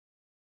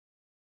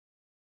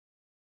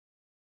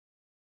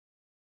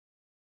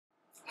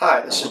Hi,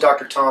 this is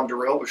Dr. Tom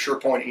Durrell with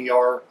SurePoint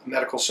ER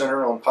Medical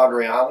Center on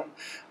Padre Island.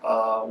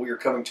 We are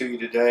coming to you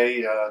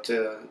today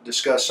to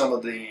discuss some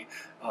of the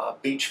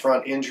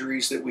beachfront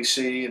injuries that we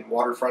see and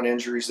waterfront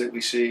injuries that we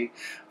see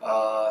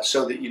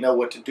so that you know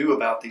what to do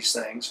about these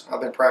things.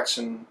 I've been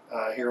practicing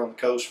here on the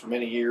coast for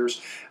many years.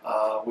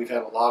 We've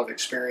had a lot of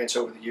experience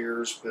over the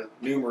years with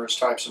numerous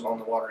types of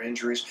on-the-water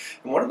injuries.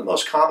 And one of the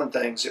most common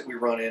things that we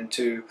run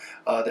into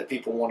that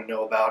people want to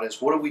know about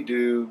is what do we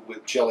do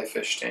with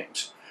jellyfish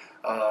stings?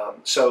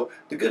 So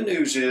the good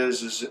news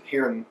is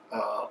here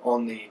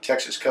on the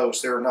Texas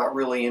coast, there are not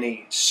really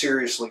any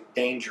seriously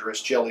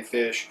dangerous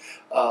jellyfish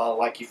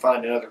like you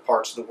find in other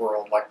parts of the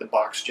world, like the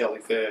box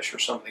jellyfish or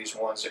some of these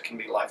ones that can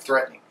be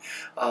life-threatening.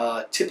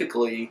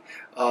 Typically,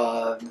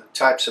 the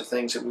types of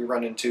things that we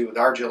run into with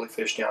our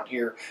jellyfish down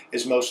here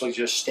is mostly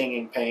just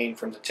stinging pain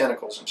from the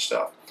tentacles and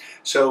stuff.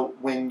 So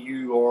when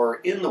you are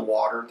in the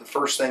water, the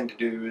first thing to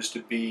do is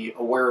to be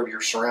aware of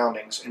your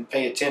surroundings and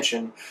pay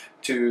attention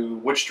to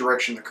which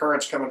direction the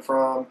current's coming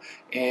from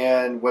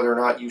and whether or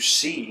not you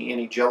see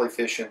any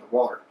jellyfish in the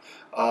water.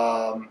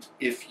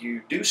 If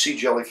you do see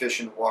jellyfish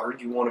in the water,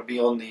 you want to be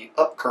on the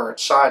upcurrent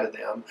side of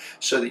them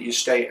so that you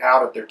stay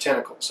out of their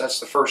tentacles. That's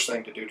the first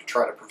thing to do to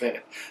try to prevent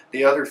it.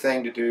 The other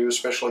thing to do,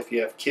 especially if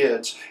you have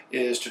kids,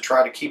 is to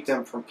try to keep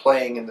them from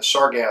playing in the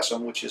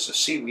sargassum, which is a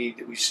seaweed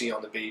that we see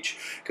on the beach,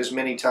 because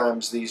many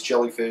times these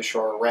jellyfish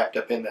are wrapped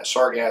up in that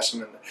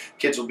sargassum and the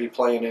kids will be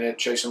playing in it,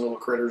 chasing little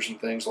critters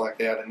and things like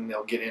that, and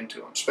they'll get into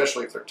them,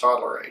 especially if they're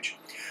toddler age.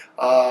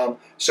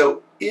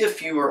 So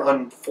if you are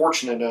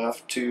unfortunate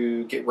enough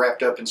to get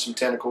wrapped up in some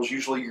tentacles,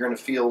 usually you're going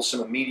to feel some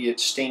immediate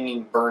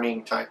stinging,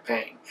 burning type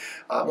pain.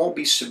 It won't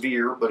be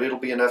severe, but it'll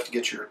be enough to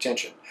get your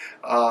attention.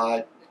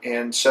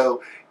 And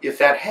so if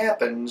that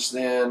happens,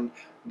 then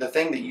the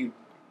thing that you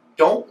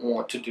don't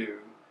want to do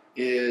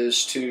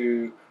is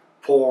to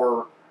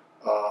pour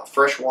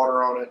fresh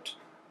water on it,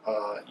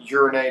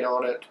 urinate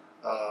on it.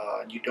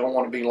 You don't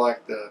want to be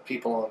like the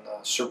people on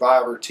the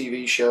Survivor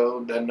TV show.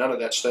 None of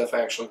that stuff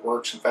actually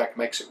works. In fact,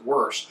 makes it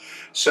worse.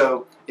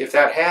 So if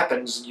that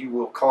happens, you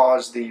will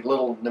cause the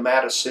little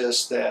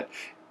nematocysts that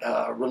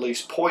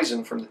release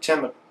poison from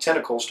the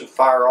tentacles to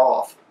fire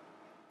off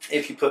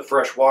if you put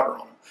fresh water on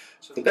them.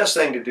 So the best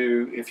thing to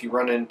do if you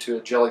run into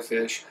a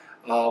jellyfish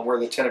where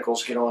the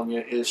tentacles get on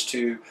you is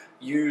to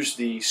use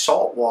the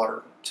salt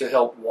water to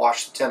help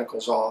wash the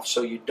tentacles off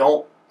so you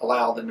don't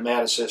allow the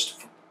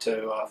nematocysts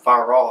to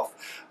fire off,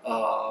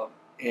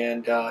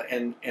 and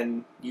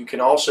you can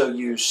also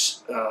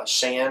use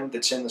sand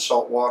that's in the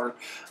salt water,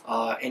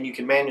 and you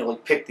can manually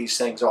pick these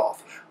things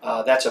off.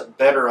 That's a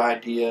better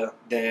idea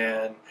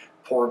than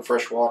pouring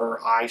fresh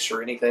water, ice,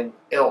 or anything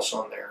else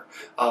on there,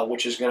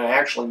 which is going to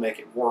actually make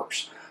it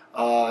worse.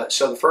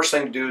 So the first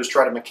thing to do is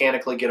try to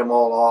mechanically get them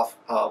all off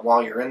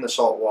while you're in the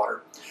salt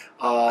water.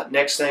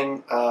 Next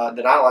thing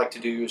that I like to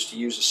do is to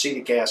use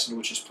acetic acid,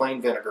 which is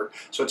plain vinegar.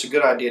 So it's a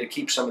good idea to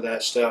keep some of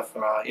that stuff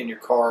in your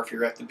car if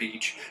you're at the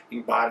beach. You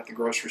can buy it at the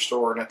grocery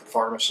store and at the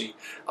pharmacy.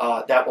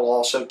 That will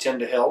also tend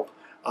to help.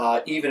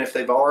 Even if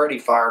they've already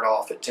fired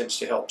off, it tends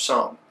to help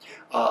some.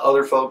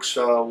 Other folks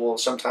will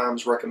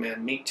sometimes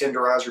recommend meat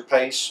tenderizer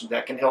paste.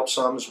 That can help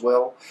some as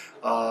well.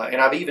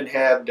 And I've even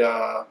had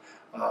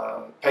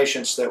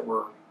patients that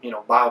were,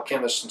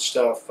 biochemists and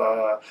stuff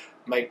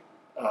make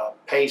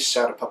pastes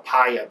out of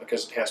papaya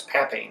because it has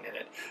papain in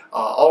it.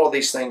 All of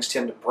these things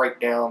tend to break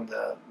down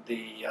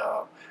the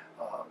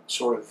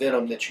sort of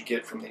venom that you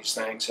get from these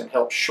things and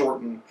help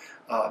shorten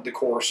the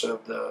course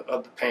of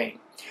the pain.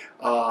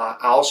 I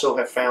also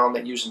have found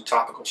that using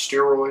topical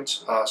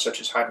steroids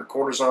such as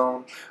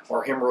hydrocortisone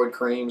or hemorrhoid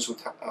creams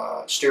with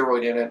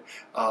steroid in it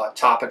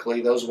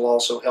topically, those will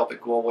also help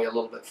it go away a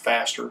little bit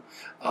faster.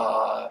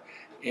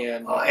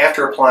 And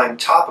after applying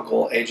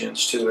topical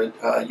agents to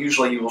it,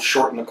 usually you will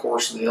shorten the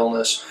course of the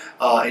illness,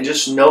 and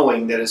just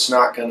knowing that it's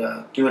not going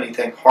to do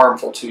anything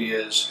harmful to you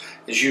is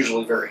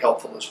usually very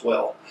helpful as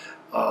well.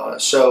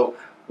 So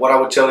what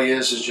I would tell you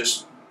is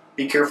just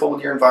be careful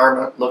with your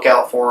environment, look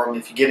out for them.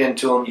 If you get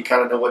into them, you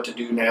kind of know what to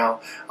do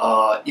now.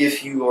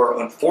 If you are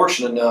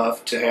unfortunate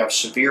enough to have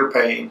severe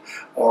pain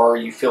or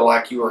you feel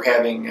like you are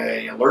having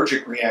an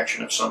allergic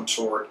reaction of some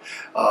sort,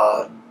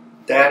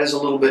 that is a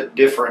little bit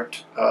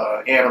different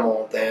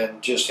animal than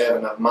just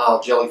having a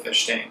mild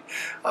jellyfish sting.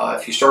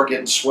 If you start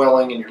getting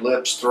swelling in your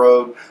lips,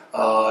 throat,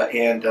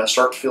 and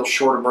start to feel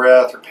short of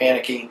breath or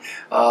panicky,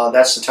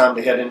 that's the time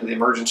to head into the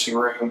emergency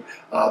room.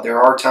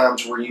 There are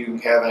times where you can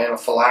have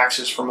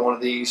anaphylaxis from one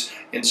of these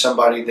in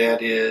somebody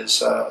that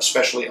is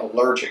especially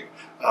allergic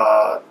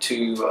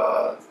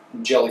to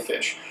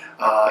jellyfish.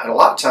 And a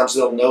lot of times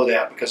they'll know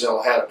that because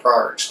they'll have had a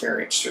prior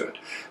experience to it.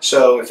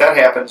 So if that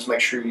happens, make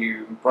sure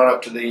you run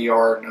up to the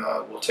ER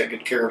and we'll take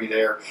good care of you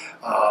there,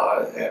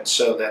 and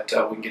so that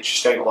we can get you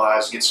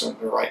stabilized, get some of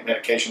the right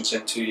medications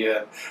into you,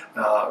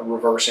 and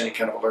reverse any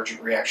kind of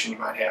allergic reaction you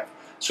might have.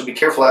 So be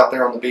careful out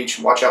there on the beach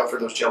and watch out for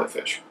those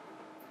jellyfish.